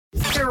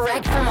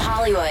Direct from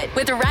Hollywood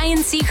with Ryan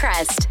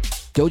Seacrest.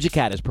 Doja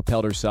Cat has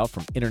propelled herself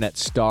from internet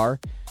star,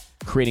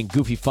 creating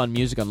goofy, fun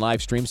music on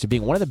live streams, to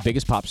being one of the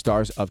biggest pop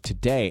stars of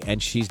today.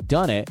 And she's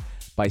done it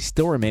by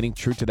still remaining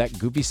true to that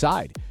goofy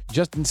side,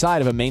 just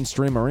inside of a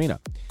mainstream arena.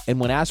 And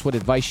when asked what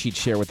advice she'd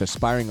share with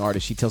aspiring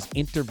artists, she tells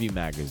Interview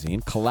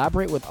Magazine,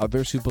 collaborate with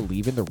others who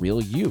believe in the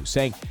real you,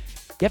 saying,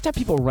 you have to have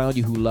people around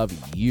you who love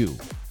you.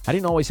 I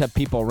didn't always have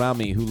people around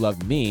me who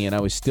loved me, and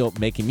I was still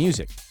making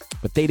music,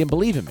 but they didn't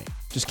believe in me.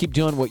 Just keep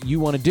doing what you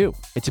want to do.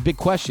 It's a big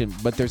question,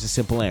 but there's a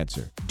simple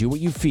answer. Do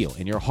what you feel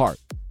in your heart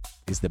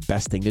is the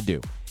best thing to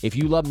do. If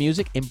you love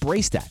music,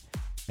 embrace that.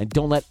 And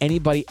don't let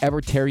anybody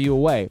ever tear you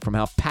away from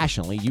how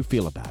passionately you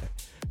feel about it.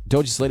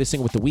 Doja's latest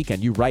single with The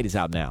Weeknd, You Right, is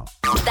out now.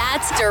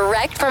 That's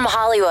Direct from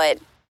Hollywood.